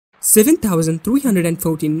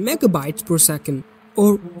7,314 megabytes per second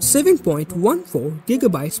or 7.14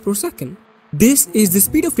 gigabytes per second. This is the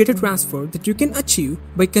speed of data transfer that you can achieve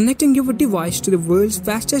by connecting your device to the world's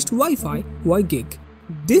fastest Wi-Fi WiGig.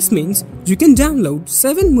 This means you can download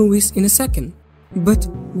 7 movies in a second. But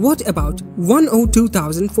what about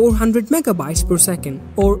 102,400 megabytes per second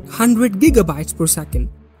or 100 gigabytes per second?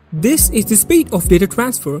 This is the speed of data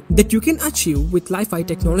transfer that you can achieve with LiFi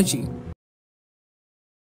technology.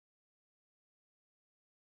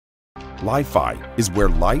 LiFi is where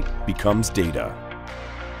light becomes data.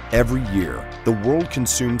 Every year, the world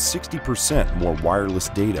consumes 60% more wireless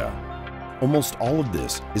data. Almost all of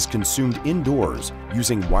this is consumed indoors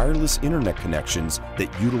using wireless internet connections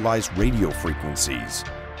that utilize radio frequencies.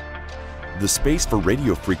 The space for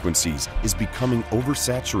radio frequencies is becoming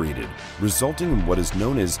oversaturated, resulting in what is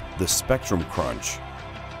known as the spectrum crunch.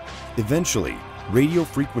 Eventually, radio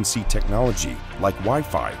frequency technology like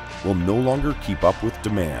Wi-Fi will no longer keep up with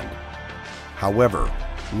demand. However,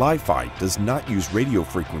 LiFi does not use radio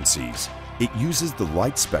frequencies. It uses the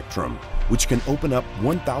light spectrum, which can open up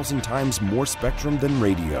 1,000 times more spectrum than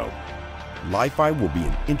radio. LiFi will be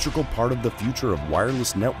an integral part of the future of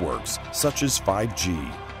wireless networks, such as 5G.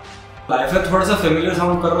 LiFi थोड़ा सा familiar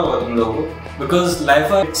sound कर रहा होगा तुम लोगों को, because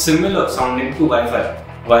LiFi is similar sounding to Wi-Fi.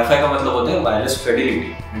 Wi-Fi का मतलब होता है wireless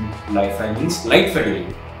fidelity, and LiFi means light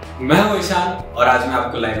fidelity. मैं हूँ ईशान और आज मैं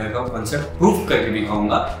आपको LiFi का कॉन्सेप्ट प्रूफ करके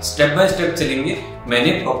दिखाऊंगा। स्टेप बाय स्टेप चलेंगे।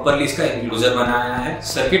 मैंने प्रॉपरली इसका एनक्लोजर बनाया है,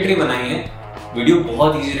 सर्किटरी बनाई है। वीडियो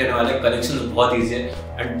बहुत इजी रहने वाला है, कनेक्शन बहुत इजी है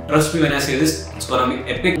and trust me when I से this, it's gonna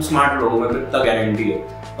be epic. Smart लोगों में इतना गारंटी है।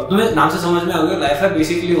 अब तुम्हें नाम से समझ में आ गया, LiFi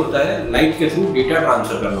बेसिकली होता है लाइट के थ्रू डेटा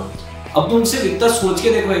ट्रांसफर करना। अब तुम सिर्फ इतना सोच के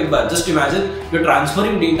देखो एक बार, just imagine you are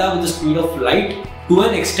transferring data with the speed of light to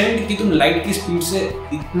an extent कि तुम लाइट की स्पीड से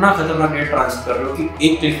इतना खतरनाक डेटा ट्रांसफर कर रहे हो कि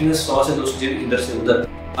एक क्लिक में 100 से 200 जीबी इधर से उधर।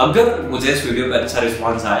 अगर मुझे इस वीडियो पे अच्छा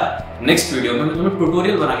रिस्पांस आया, नेक्स्ट वीडियो में मैं तुम्हें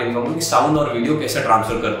ट्यूटोरियल बना के दिखाऊंगा कि साउंड और वीडियो कैसे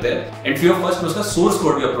ट्रांसफर करते हैं एंड फ्री ऑफ कॉस्ट मैं उसका सोर्स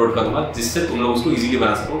कोड भी अपलोड करूंगा जिससे तुम लोग उसको इजीली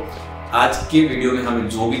बना सको। आज के वीडियो में हमें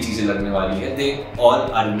जो भी चीजें लगने वाली है, they all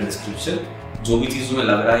are in the description. जो भी चीज तुम्हें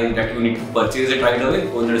लग रहा है that you need to purchase it right away,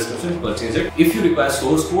 go in the description, purchase it. If you require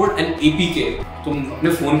source code and APK, तुम अपने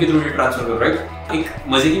फोन के थ्रू डेटा ट्रांसफर करो, राइट? एक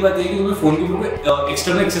मजे की बात ये है कि तुम्हें फोन के ऊपर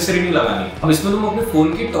एक्सटर्नल एक्सेसरी नहीं लगानी। अब इसमें तुम अपने फोन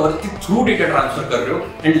की टॉर्च के थ्रू डेटा ट्रांसफर कर रहे हो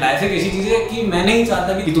एंड LiFi एक ऐसी चीज है कि मैं नहीं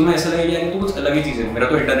चाहता कि तुम्हें ऐसा लगे कि तो कुछ अलग ही चीज है। मेरा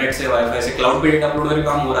तो इंटरनेट से, वाईफाई से, क्लाउड पे डेटा अपलोड करके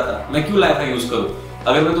काम हो रहा था, मैं क्यों LiFi यूज करूँ?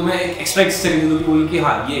 अगर मैं तुम्हें एक एक्स्ट्रा एक्सेसरी दूं बोलूं कि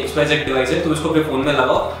हाँ ये XYZ डिवाइस है, तो इसको अपने फोन में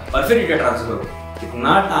लगाओ और फिर डेटा ट्रांसफर करो,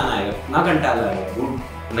 कितना टाइम आएगा, कितना घंटा आएगा,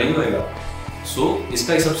 नहीं होएगा। सो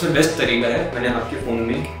इसका सबसे बेस्ट तरीका है, मैंने आपके फोन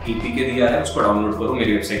में APK दिया है, उसको डाउनलोड करो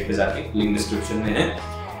मेरी वेबसाइट पे जाके, लिंक डिस्क्रिप्शन में है।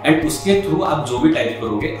 एंड उसके थ्रू आप जो भी टाइप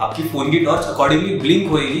करोगे आपकी फोन की टॉर्च अकॉर्डिंगली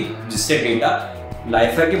ब्लिंक होएगी, जिससे डेटा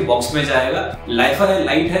LiFi के बॉक्स में जाएगा। LiFi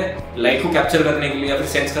लाइट है, लाइट को कैप्चर करने के लिए या फिर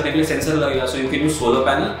सेंस करने के लिए सेंसर लगेगा, so you can use solar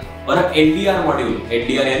panel और LDR मॉड्यूल,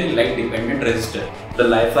 LDR यानी light dependent resistor. The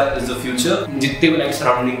LiFi is the future. जितने भी लाइट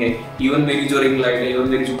सराउंडिंग है, इवन मेरी जो रिंग लाइट है, इवन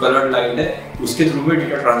मेरी जो कलर्ड लाइट है, उसके थ्रू भी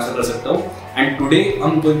डेटा ट्रांसफर कर सकता हूँ। And today I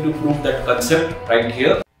am going to prove that concept right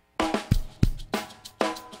here.